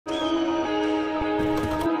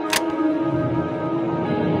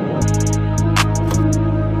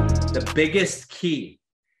biggest key,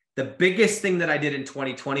 the biggest thing that I did in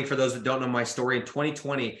 2020, for those that don't know my story, in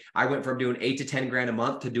 2020, I went from doing 8 to 10 grand a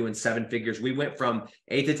month to doing 7 figures. We went from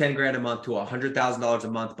 8 to 10 grand a month to $100,000 a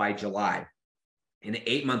month by July in an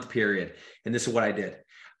 8-month period. And this is what I did.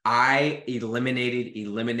 I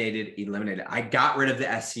eliminated. I got rid of the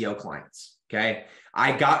SEO clients. Okay.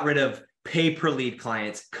 I got rid of pay per lead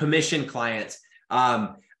clients, commission clients,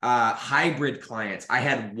 hybrid clients. I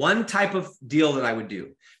had one type of deal that I would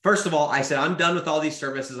do. First of all, I said, I'm done with all these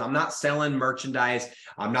services. I'm not selling merchandise.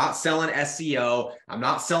 I'm not selling SEO. I'm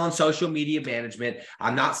not selling social media management.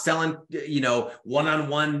 I'm not selling,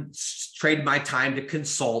 one-on-one, trade my time to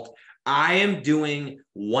consult. I am doing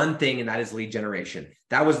one thing, and that is lead generation.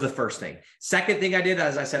 That was the first thing. Second thing I did,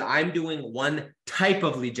 as I said, I'm doing one type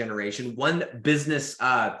of lead generation, one business,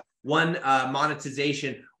 one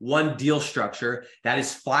monetization, one deal structure that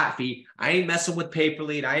is flat fee. I ain't messing with pay per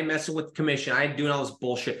lead. I ain't messing with commission. I ain't doing all this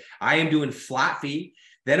bullshit. I am doing flat fee.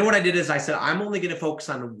 Then what I did is I said, I'm only going to focus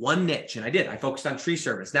on one niche. And I did. I focused on tree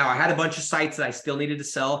service. Now I had a bunch of sites that I still needed to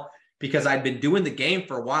sell because I'd been doing the game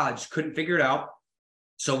for a while. I just couldn't figure it out.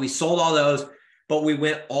 So we sold all those, but we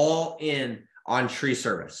went all in on tree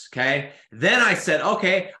service. Okay. Then I said,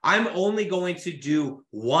 okay, I'm only going to do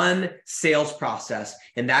one sales process.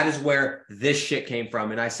 And that is where this shit came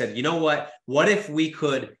from. And I said, you know what if we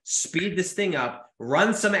could speed this thing up,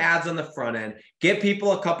 run some ads on the front end, get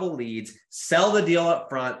people a couple leads, sell the deal up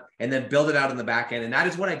front, and then build it out on the back end. And that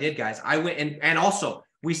is what I did, guys. I went and also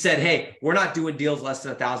we said, hey, we're not doing deals less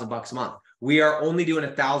than $1,000 a month. We are only doing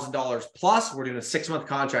 $1,000 plus. We're doing a 6-month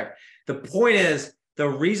contract. The point is, the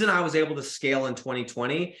reason I was able to scale in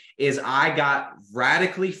 2020 is I got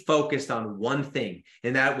radically focused on one thing,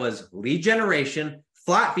 and that was lead generation,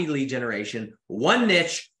 flat fee lead generation, one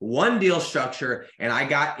niche, one deal structure, and I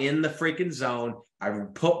got in the freaking zone. I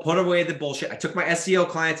put away the bullshit. I took my SEO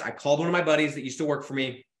clients. I called one of my buddies that used to work for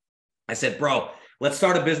me. I said, bro, let's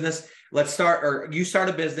start a business. You start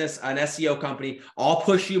a business, an SEO company. I'll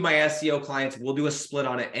push you my SEO clients. We'll do a split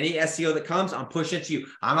on it. Any SEO that comes, I'm pushing it to you.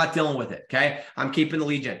 I'm not dealing with it. Okay. I'm keeping the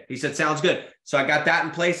lead gen. He said, sounds good. So I got that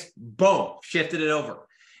in place. Boom, shifted it over.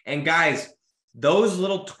 And guys, those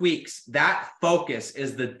little tweaks, that focus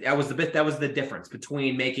that was the difference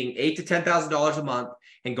between making $8,000 to $10,000 a month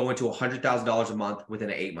and going to $100,000 a month within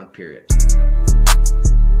an 8-month period.